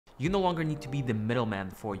You no longer need to be the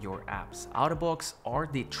middleman for your apps. Autobooks are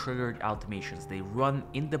the triggered automations. They run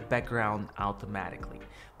in the background automatically.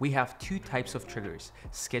 We have two types of triggers,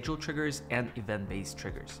 scheduled triggers and event-based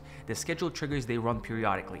triggers. The scheduled triggers, they run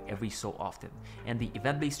periodically every so often. And the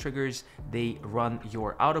event-based triggers, they run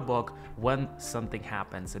your Autobook when something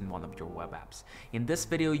happens in one of your web apps. In this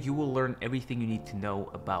video, you will learn everything you need to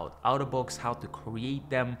know about Autobooks, how to create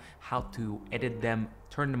them, how to edit them,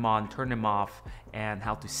 turn them on, turn them off, and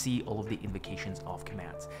how to see all of the invocations of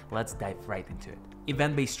commands. Let's dive right into it.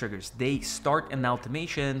 Event-based triggers, they start an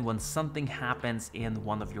automation when something happens in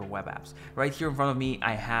one of your web apps. Right here in front of me,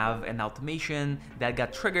 I have an automation that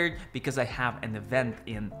got triggered because I have an event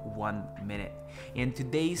in 1 minute. In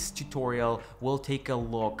today's tutorial, we'll take a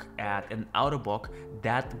look at an Autobook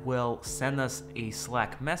that will send us a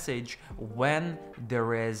Slack message when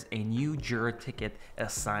there is a new Jira ticket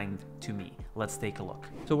assigned to me. Let's take a look.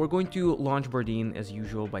 So we're going to launch Bardeen as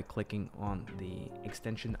usual by clicking on the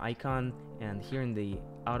extension icon, and here in the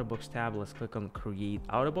Autobooks tab, let's click on Create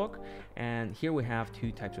Autobook, and here we have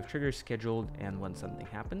two types of triggers, scheduled and when something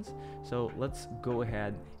happens. So let's go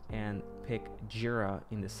ahead and pick Jira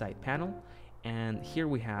in the side panel, and here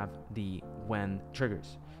we have the when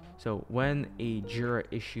triggers. So when a Jira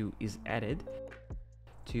issue is added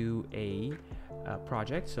to a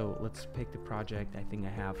project, so let's pick the project. I think I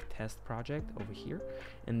have test project over here,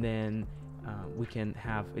 and then we can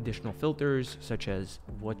have additional filters such as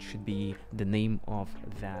what should be the name of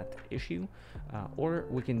that issue, or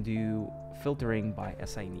we can do filtering by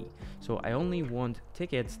assignee. So I only want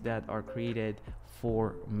tickets that are created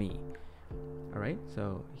for me. All right,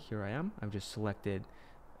 so here I am. I've just selected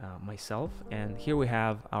myself, and here we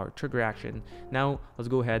have our trigger action. Now let's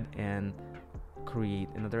go ahead and create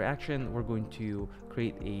another action. We're going to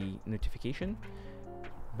create a notification,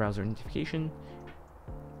 browser notification,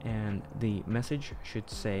 and the message should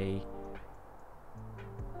say,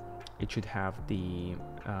 it should have the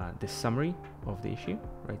summary of the issue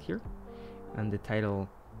right here, and the title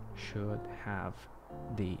should have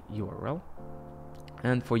the URL.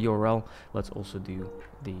 And for URL, let's also do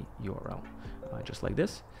the URL just like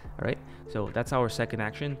this. All right, so that's our second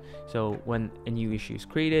action. So when a new issue is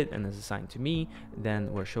created and is assigned to me,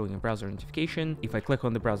 then we're showing a browser notification. If I click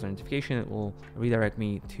on the browser notification, it will redirect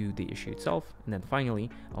me to the issue itself. And then finally,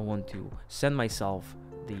 I want to send myself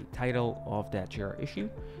the title of that Jira issue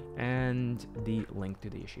and the link to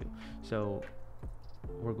the issue. So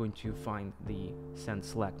we're going to find the send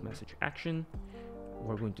Slack message action.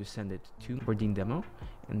 We're going to send it to Bardeen demo,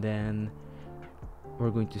 and then we're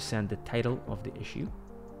going to send the title of the issue.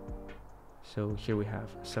 So here we have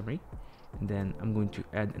summary, and then I'm going to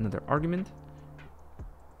add another argument,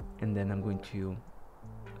 and then I'm going to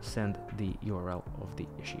send the URL of the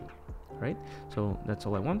issue. Right, so that's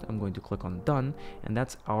all I want. I'm going to click on done, and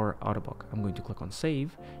that's our Autobook. I'm going to click on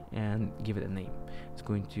save and give it a name. It's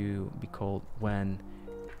going to be called when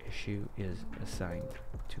issue is assigned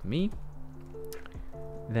to me.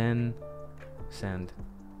 Then send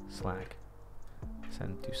to Slack.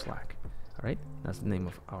 All right, that's the name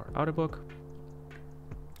of our Autobook.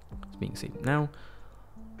 It's being saved now.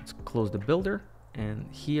 Let's close the builder, and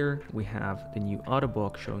here we have the new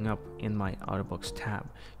Autobook showing up in my Autobooks tab.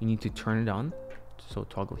 You need to turn it on, so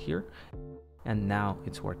toggle here, and now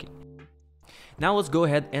it's working. Now let's go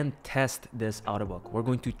ahead and test this Autobook. We're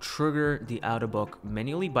going to trigger the Autobook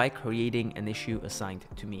manually by creating an issue assigned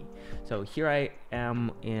to me. So here I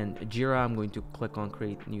am in Jira. I'm going to click on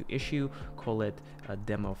create new issue, call it a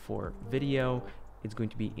demo for video. It's going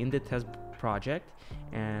to be in the test project,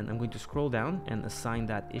 and I'm going to scroll down and assign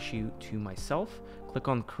that issue to myself. Click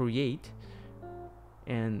on create,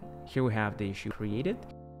 and here we have the issue created.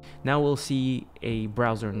 Now we'll see a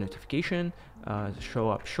browser notification show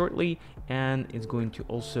up shortly, and it's going to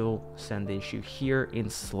also send the issue here in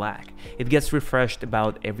Slack. It gets refreshed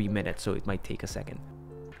about every minute, so it might take a second.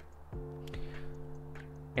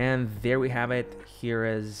 And there we have it. Here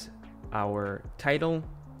is our title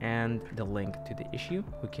and the link to the issue.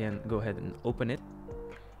 We can go ahead and open it,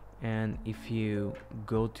 and if you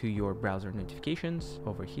go to your browser notifications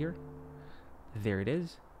over here, there it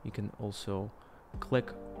is. You can also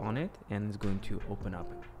click on it, and it's going to open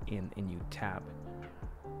up in a new tab.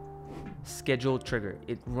 Scheduled trigger,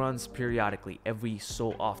 it runs periodically every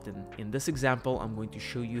so often. In this example, I'm going to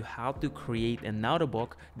show you how to create an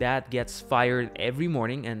Autobook that gets fired every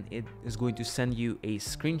morning, and it is going to send you a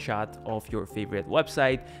screenshot of your favorite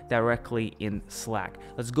website directly in Slack.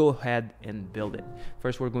 Let's go ahead and build it.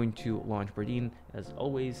 First, we're going to launch Bardeen as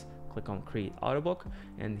always. Click on create Autobook,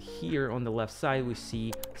 and here on the left side we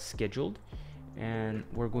see scheduled, and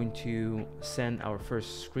we're going to send our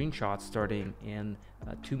first screenshot starting in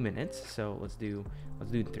 2 minutes. So let's do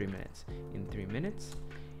 3 minutes. In 3 minutes,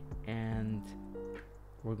 and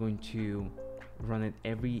we're going to run it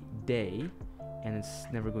every day, and it's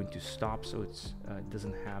never going to stop, so it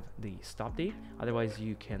doesn't have the stop date. Otherwise,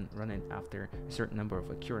 you can run it after a certain number of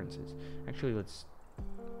occurrences. Actually, let's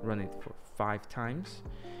run it for 5 times.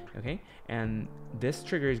 Okay, and this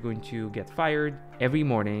trigger is going to get fired every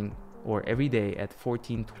morning or every day at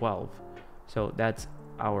 14:12. So that's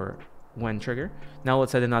our when trigger. Now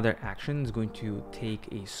let's add another action. It's going to take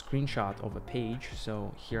a screenshot of a page.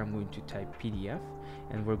 So here I'm going to type PDF,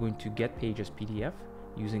 and we're going to get page as PDF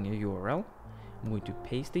using a URL. I'm going to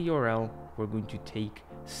paste the URL. We're going to take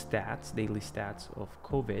stats, daily stats of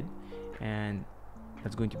COVID, and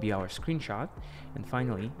that's going to be our screenshot. And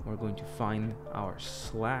finally, we're going to find our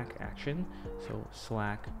Slack action. So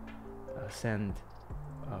Slack, send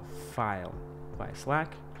a file by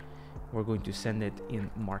Slack. We're going to send it in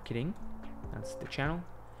marketing. That's the channel.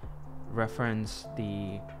 Reference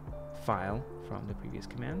the file from the previous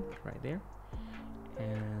command right there.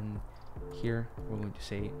 And here we're going to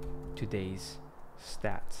say today's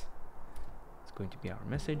stats. It's going to be our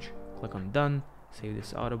message. Click on done. Save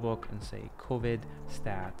this Autobook and say COVID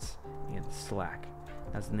stats in Slack.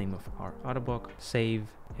 That's the name of our Autobook. Save,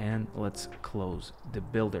 and let's close the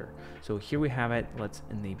builder. So here we have it. Let's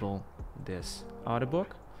enable this Autobook,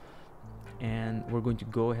 and we're going to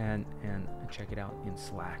go ahead and check it out in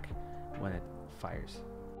Slack when it fires.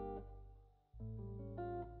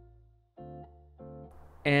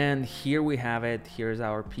 And here we have it. Here's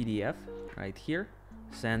our PDF right here,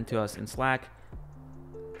 sent to us in Slack.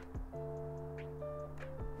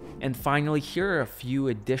 And finally, here are a few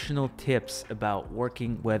additional tips about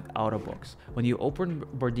working with Autobooks. When you open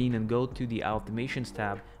Bardeen and go to the Automations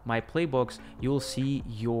tab, My Playbooks, you'll see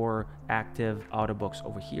your active Autobooks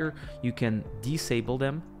over here. You can disable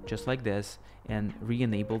them just like this and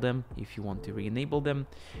re-enable them if you want to re-enable them.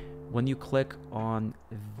 When you click on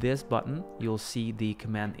this button, you'll see the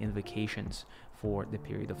command invocations for the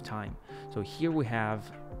period of time. So here we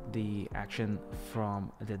have the action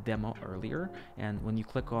from the demo earlier, and when you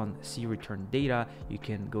click on see return data, you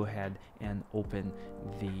can go ahead and open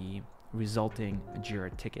the resulting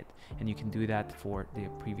Jira ticket, and you can do that for the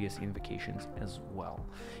previous invocations as well.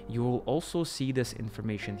 You will also see this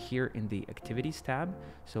information here in the activities tab.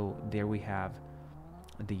 So there we have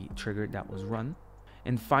the trigger that was run.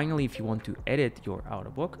 And finally, if you want to edit your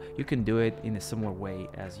Autobook, you can do it in a similar way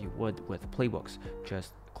as you would with Playbooks.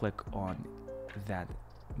 Just click on that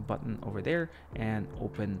button over there and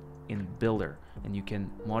open in Builder, and you can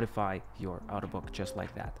modify your Autobook just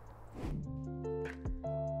like that.